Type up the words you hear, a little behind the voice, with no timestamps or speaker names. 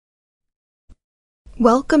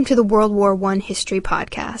Welcome to the World War I History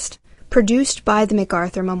Podcast, produced by the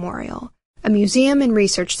MacArthur Memorial, a museum and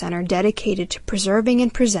research center dedicated to preserving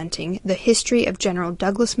and presenting the history of General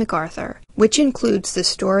Douglas MacArthur, which includes the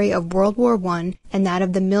story of World War I and that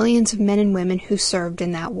of the millions of men and women who served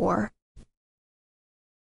in that war.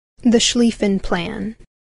 The Schlieffen Plan.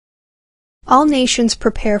 All nations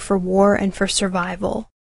prepare for war and for survival.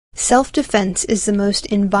 Self-defense is the most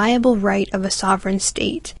inviolable right of a sovereign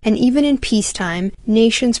state, and even in peacetime,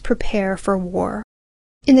 nations prepare for war.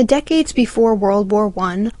 In the decades before World War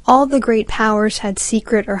I, all the great powers had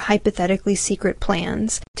secret or hypothetically secret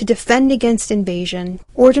plans to defend against invasion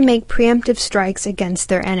or to make preemptive strikes against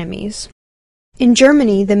their enemies. In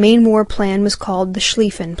Germany, the main war plan was called the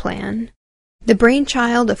Schlieffen Plan. The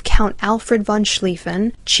brainchild of Count Alfred von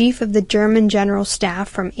Schlieffen, chief of the German General Staff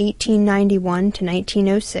from 1891 to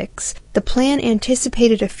 1906, the plan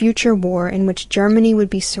anticipated a future war in which Germany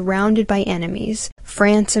would be surrounded by enemies,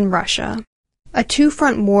 France and Russia. A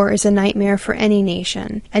two-front war is a nightmare for any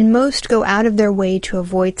nation, and most go out of their way to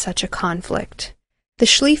avoid such a conflict. The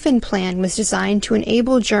Schlieffen Plan was designed to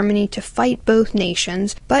enable Germany to fight both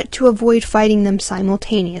nations, but to avoid fighting them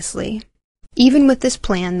simultaneously. Even with this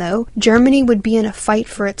plan, though, Germany would be in a fight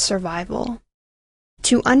for its survival.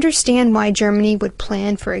 To understand why Germany would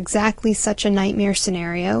plan for exactly such a nightmare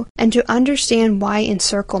scenario, and to understand why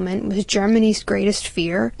encirclement was Germany's greatest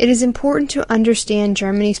fear, it is important to understand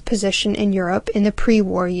Germany's position in Europe in the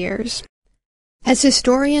pre-war years. As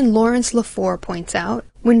historian Lawrence Laffour points out,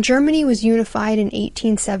 when Germany was unified in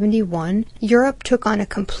 1871, Europe took on a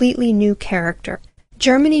completely new character.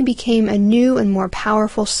 Germany became a new and more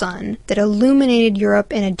powerful sun that illuminated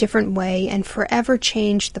Europe in a different way and forever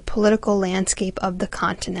changed the political landscape of the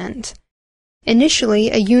continent. Initially,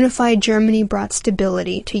 a unified Germany brought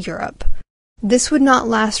stability to Europe. This would not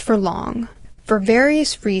last for long. For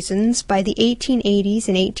various reasons, by the 1880s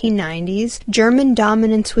and 1890s, German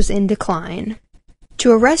dominance was in decline.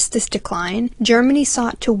 To arrest this decline, Germany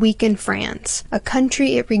sought to weaken France, a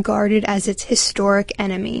country it regarded as its historic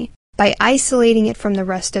enemy, by isolating it from the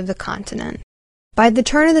rest of the continent. By the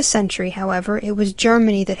turn of the century, however, it was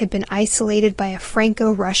Germany that had been isolated by a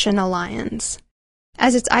Franco-Russian alliance.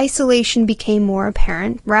 As its isolation became more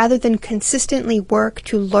apparent, rather than consistently work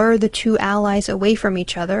to lure the two allies away from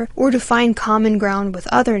each other or to find common ground with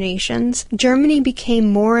other nations, Germany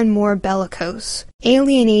became more and more bellicose,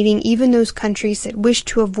 alienating even those countries that wished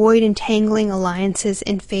to avoid entangling alliances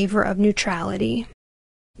in favor of neutrality.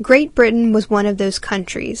 Great Britain was one of those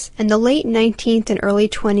countries, and the late 19th and early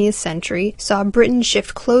 20th century saw Britain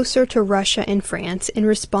shift closer to Russia and France in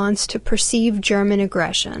response to perceived German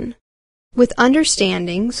aggression. With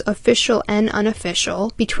understandings, official and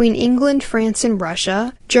unofficial, between England, France, and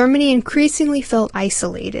Russia, Germany increasingly felt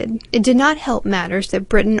isolated. It did not help matters that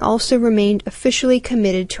Britain also remained officially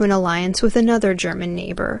committed to an alliance with another German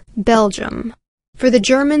neighbor, Belgium. For the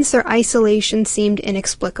Germans, their isolation seemed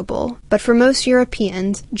inexplicable, but for most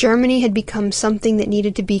Europeans, Germany had become something that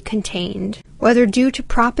needed to be contained. Whether due to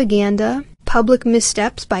propaganda, public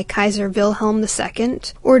missteps by Kaiser Wilhelm II,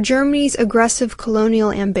 or Germany's aggressive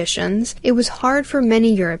colonial ambitions, it was hard for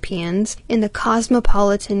many Europeans, in the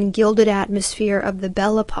cosmopolitan, gilded atmosphere of the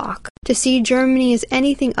Belle Epoque, to see Germany as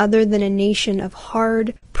anything other than a nation of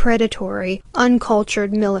hard, predatory,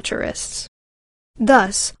 uncultured militarists.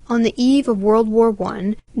 Thus, on the eve of World War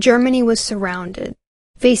I, Germany was surrounded,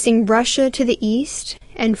 facing Russia to the east,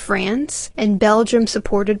 and France, and Belgium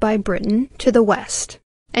supported by Britain, to the west.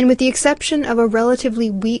 And with the exception of a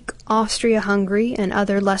relatively weak Austria-Hungary and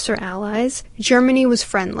other lesser allies, Germany was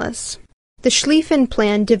friendless. The Schlieffen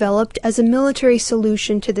Plan developed as a military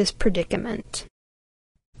solution to this predicament.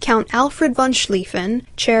 Count Alfred von Schlieffen,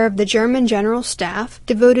 chair of the German General Staff,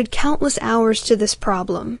 devoted countless hours to this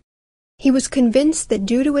problem. He was convinced that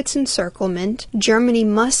due to its encirclement, Germany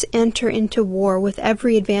must enter into war with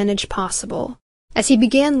every advantage possible. As he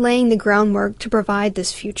began laying the groundwork to provide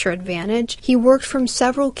this future advantage, he worked from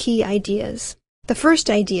several key ideas. The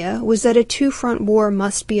first idea was that a two-front war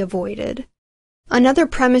must be avoided. Another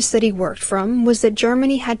premise that he worked from was that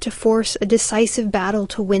Germany had to force a decisive battle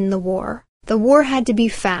to win the war. The war had to be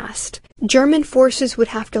fast. German forces would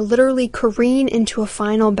have to literally careen into a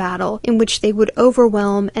final battle in which they would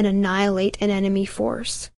overwhelm and annihilate an enemy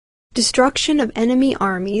force. Destruction of enemy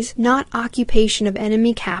armies, not occupation of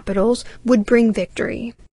enemy capitals, would bring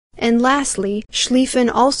victory. And lastly, Schlieffen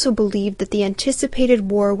also believed that the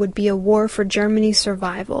anticipated war would be a war for Germany's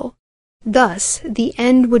survival. Thus, the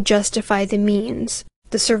end would justify the means.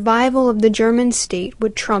 The survival of the German state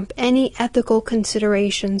would trump any ethical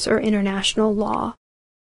considerations or international law.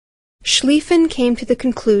 Schlieffen came to the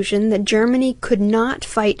conclusion that Germany could not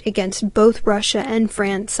fight against both Russia and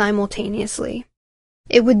France simultaneously.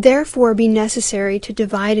 It would therefore be necessary to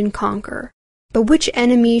divide and conquer. But which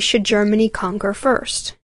enemy should Germany conquer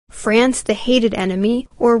first? France, the hated enemy,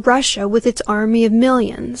 or Russia with its army of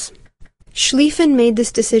millions? Schlieffen made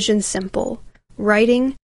this decision simple,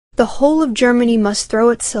 writing, "The whole of Germany must throw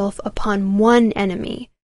itself upon one enemy,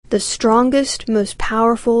 the strongest, most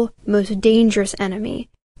powerful, most dangerous enemy,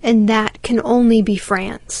 and that can only be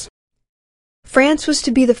France." France was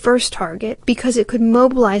to be the first target because it could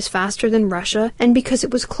mobilize faster than Russia and because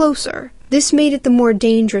it was closer. This made it the more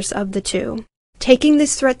dangerous of the two. Taking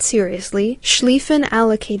this threat seriously, Schlieffen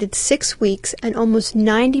allocated 6 weeks and almost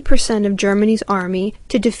 90% of Germany's army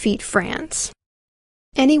to defeat France.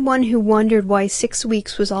 Anyone who wondered why 6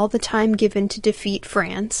 weeks was all the time given to defeat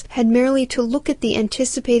France had merely to look at the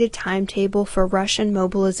anticipated timetable for Russian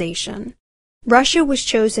mobilization. Russia was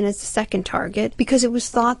chosen as the second target because it was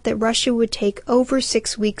thought that Russia would take over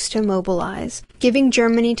 6 weeks to mobilize, giving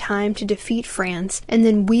Germany time to defeat France and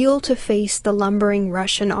then wheel to face the lumbering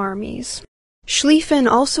Russian armies. Schlieffen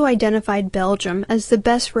also identified Belgium as the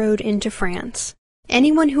best road into France.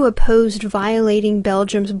 Anyone who opposed violating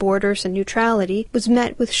Belgium's borders and neutrality was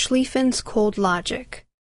met with Schlieffen's cold logic.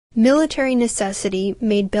 Military necessity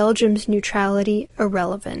made Belgium's neutrality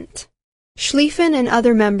irrelevant. Schlieffen and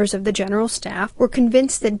other members of the General Staff were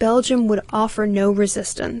convinced that Belgium would offer no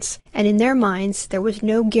resistance, and in their minds there was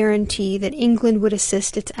no guarantee that England would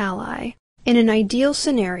assist its ally. In an ideal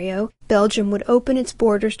scenario, Belgium would open its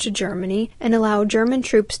borders to Germany and allow German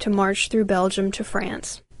troops to march through Belgium to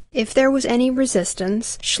France. If there was any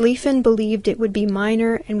resistance, Schlieffen believed it would be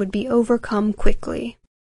minor and would be overcome quickly.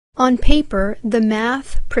 On paper, the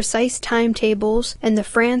math, precise timetables, and the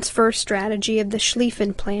France First strategy of the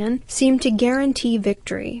Schlieffen Plan seemed to guarantee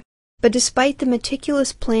victory. But despite the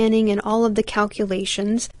meticulous planning and all of the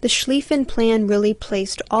calculations, the Schlieffen Plan really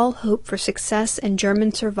placed all hope for success and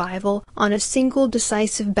German survival on a single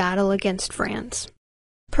decisive battle against France.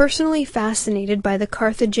 Personally fascinated by the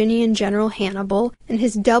Carthaginian general Hannibal and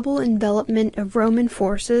his double envelopment of Roman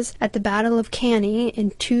forces at the Battle of Cannae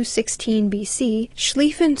in 216 BC,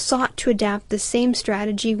 Schlieffen sought to adapt the same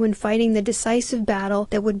strategy when fighting the decisive battle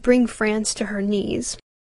that would bring France to her knees.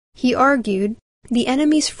 He argued, "The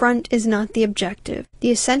enemy's front is not the objective.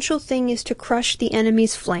 The essential thing is to crush the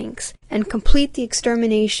enemy's flanks and complete the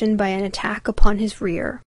extermination by an attack upon his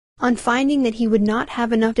rear." On finding that he would not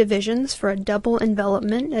have enough divisions for a double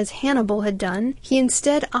envelopment as Hannibal had done, he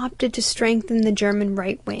instead opted to strengthen the German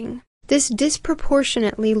right wing. This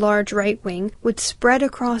disproportionately large right wing would spread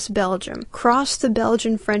across Belgium, cross the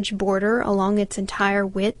Belgian-French border along its entire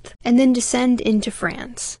width, and then descend into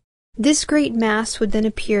France. This great mass would then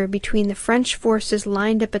appear between the French forces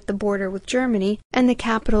lined up at the border with Germany and the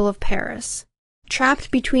capital of Paris.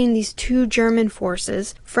 Trapped between these two German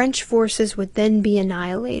forces, French forces would then be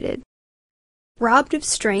annihilated. Robbed of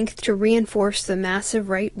strength to reinforce the massive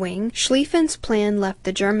right wing, Schlieffen's plan left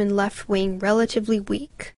the German left wing relatively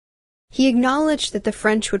weak. He acknowledged that the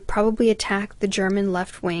French would probably attack the German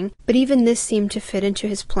left wing, but even this seemed to fit into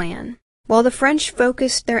his plan. While the French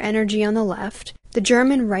focused their energy on the left, the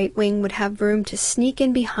German right wing would have room to sneak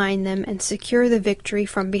in behind them and secure the victory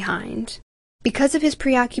from behind. Because of his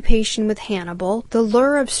preoccupation with Hannibal, the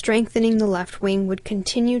lure of strengthening the left wing would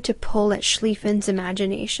continue to pull at Schlieffen's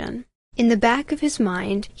imagination. In the back of his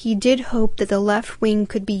mind, he did hope that the left wing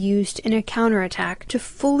could be used in a counterattack to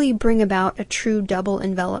fully bring about a true double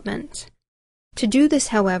envelopment. To do this,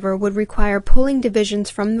 however, would require pulling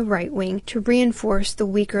divisions from the right wing to reinforce the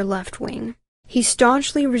weaker left wing. He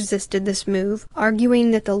staunchly resisted this move,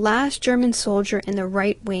 arguing that the last German soldier in the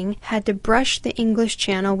right wing had to brush the English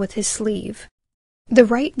Channel with his sleeve. The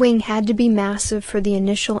right wing had to be massive for the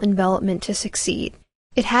initial envelopment to succeed.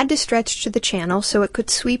 It had to stretch to the Channel so it could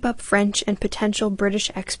sweep up French and potential British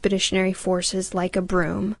expeditionary forces like a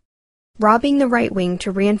broom. Robbing the right wing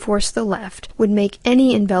to reinforce the left would make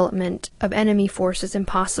any envelopment of enemy forces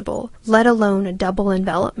impossible, let alone a double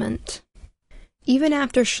envelopment. Even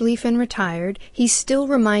after Schlieffen retired, he still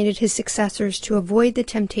reminded his successors to avoid the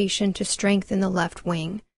temptation to strengthen the left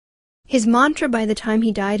wing. His mantra by the time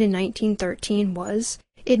he died in 1913 was,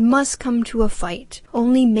 "It must come to a fight,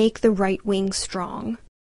 only make the right wing strong."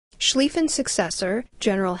 Schlieffen's successor,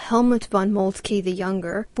 General Helmuth von Moltke the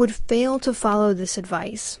Younger, would fail to follow this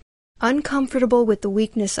advice. Uncomfortable with the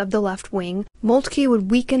weakness of the left wing, Moltke would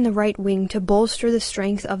weaken the right wing to bolster the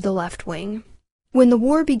strength of the left wing. When the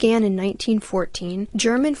war began in 1914,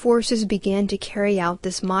 German forces began to carry out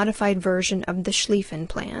this modified version of the Schlieffen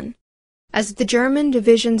Plan. As the German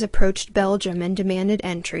divisions approached Belgium and demanded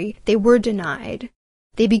entry, they were denied.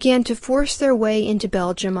 They began to force their way into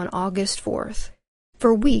Belgium on August 4th.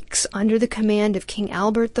 For weeks, under the command of King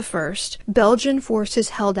Albert I, Belgian forces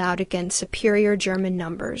held out against superior German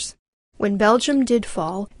numbers. When Belgium did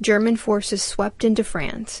fall, German forces swept into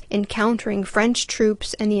France, encountering French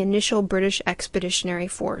troops and the initial British expeditionary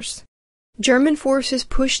force. German forces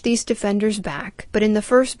pushed these defenders back, but in the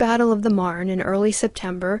First Battle of the Marne in early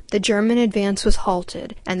September, the German advance was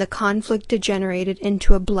halted, and the conflict degenerated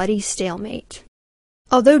into a bloody stalemate.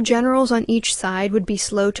 Although generals on each side would be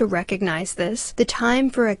slow to recognize this, the time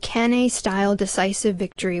for a Cannae-style decisive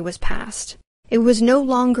victory was past. It was no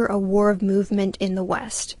longer a war of movement in the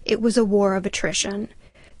West. It was a war of attrition.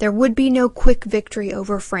 There would be no quick victory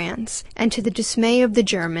over France, and to the dismay of the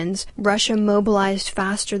Germans, Russia mobilized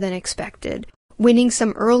faster than expected, winning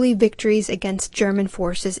some early victories against German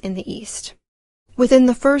forces in the east. Within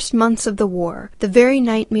the first months of the war, the very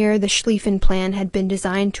nightmare the Schlieffen Plan had been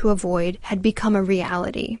designed to avoid had become a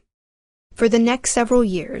reality. For the next several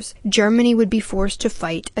years, Germany would be forced to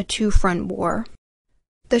fight a two-front war.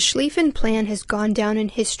 The Schlieffen Plan has gone down in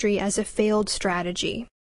history as a failed strategy.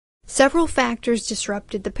 Several factors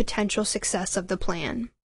disrupted the potential success of the plan.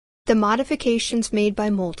 The modifications made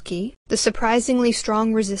by Moltke, the surprisingly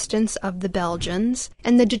strong resistance of the Belgians,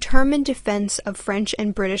 and the determined defense of French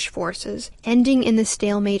and British forces, ending in the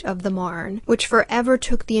stalemate of the Marne, which forever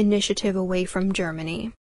took the initiative away from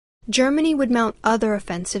Germany. Germany would mount other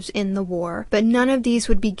offensives in the war, but none of these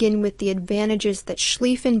would begin with the advantages that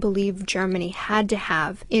Schlieffen believed Germany had to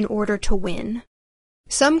have in order to win.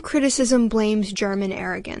 Some criticism blames German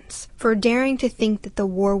arrogance for daring to think that the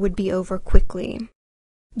war would be over quickly.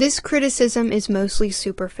 This criticism is mostly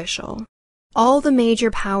superficial. All the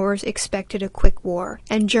major powers expected a quick war,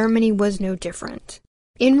 and Germany was no different.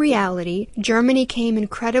 In reality, Germany came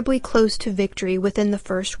incredibly close to victory within the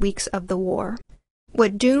first weeks of the war.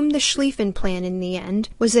 What doomed the Schlieffen Plan in the end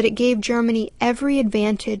was that it gave Germany every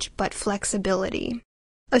advantage but flexibility.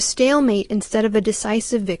 A stalemate instead of a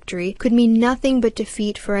decisive victory could mean nothing but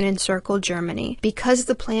defeat for an encircled Germany, because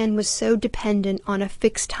the plan was so dependent on a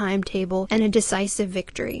fixed timetable and a decisive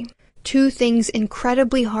victory. Two things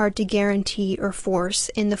incredibly hard to guarantee or force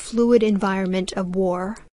in the fluid environment of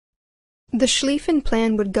war. The Schlieffen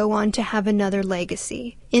Plan would go on to have another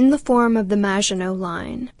legacy, in the form of the Maginot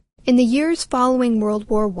Line. In the years following World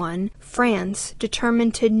War I, France,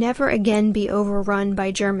 determined to never again be overrun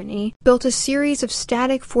by Germany, built a series of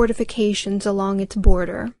static fortifications along its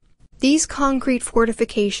border. These concrete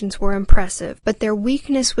fortifications were impressive, but their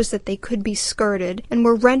weakness was that they could be skirted and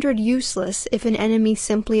were rendered useless if an enemy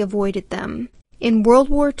simply avoided them. In World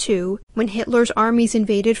War II, when Hitler's armies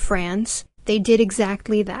invaded France, they did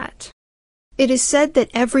exactly that. It is said that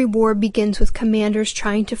every war begins with commanders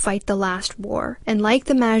trying to fight the last war, and like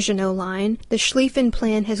the Maginot Line, the Schlieffen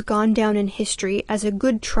Plan has gone down in history as a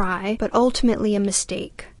good try, but ultimately a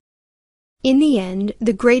mistake. In the end,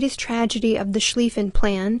 the greatest tragedy of the Schlieffen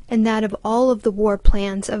Plan, and that of all of the war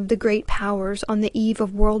plans of the great powers on the eve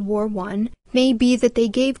of World War I, may be that they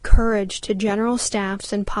gave courage to general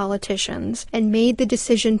staffs and politicians, and made the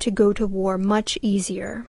decision to go to war much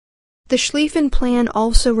easier. The Schlieffen Plan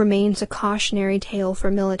also remains a cautionary tale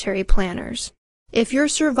for military planners. If your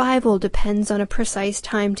survival depends on a precise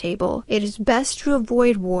timetable, it is best to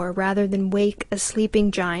avoid war rather than wake a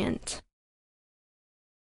sleeping giant.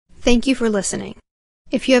 Thank you for listening.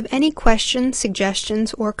 If you have any questions,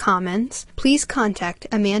 suggestions, or comments, please contact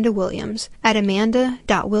Amanda Williams at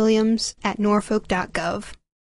amanda.williams@norfolk.gov.